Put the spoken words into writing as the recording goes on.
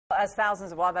As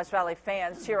thousands of Wabash Valley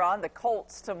fans cheer on the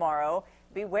Colts tomorrow,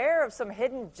 beware of some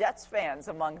hidden Jets fans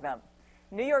among them.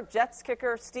 New York Jets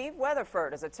kicker Steve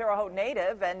Weatherford is a Terre Haute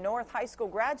native and North High School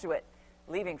graduate,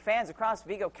 leaving fans across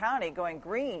Vigo County going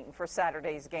green for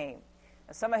Saturday's game.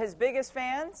 Now, some of his biggest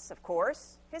fans, of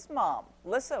course, his mom,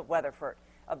 Lissa Weatherford,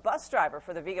 a bus driver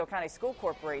for the Vigo County School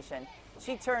Corporation.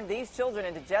 She turned these children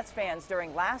into Jets fans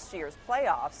during last year's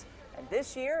playoffs, and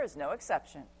this year is no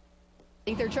exception. I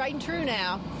think they're tried and true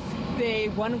now.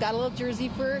 One got a little jersey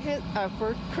for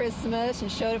Christmas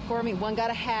and showed it for me. One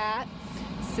got a hat.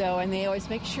 And they always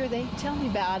make sure they tell me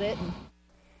about it.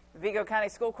 Vigo County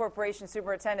School Corporation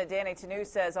Superintendent Danny Tanu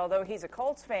says although he's a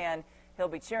Colts fan, he'll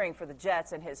be cheering for the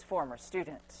Jets and his former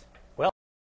student.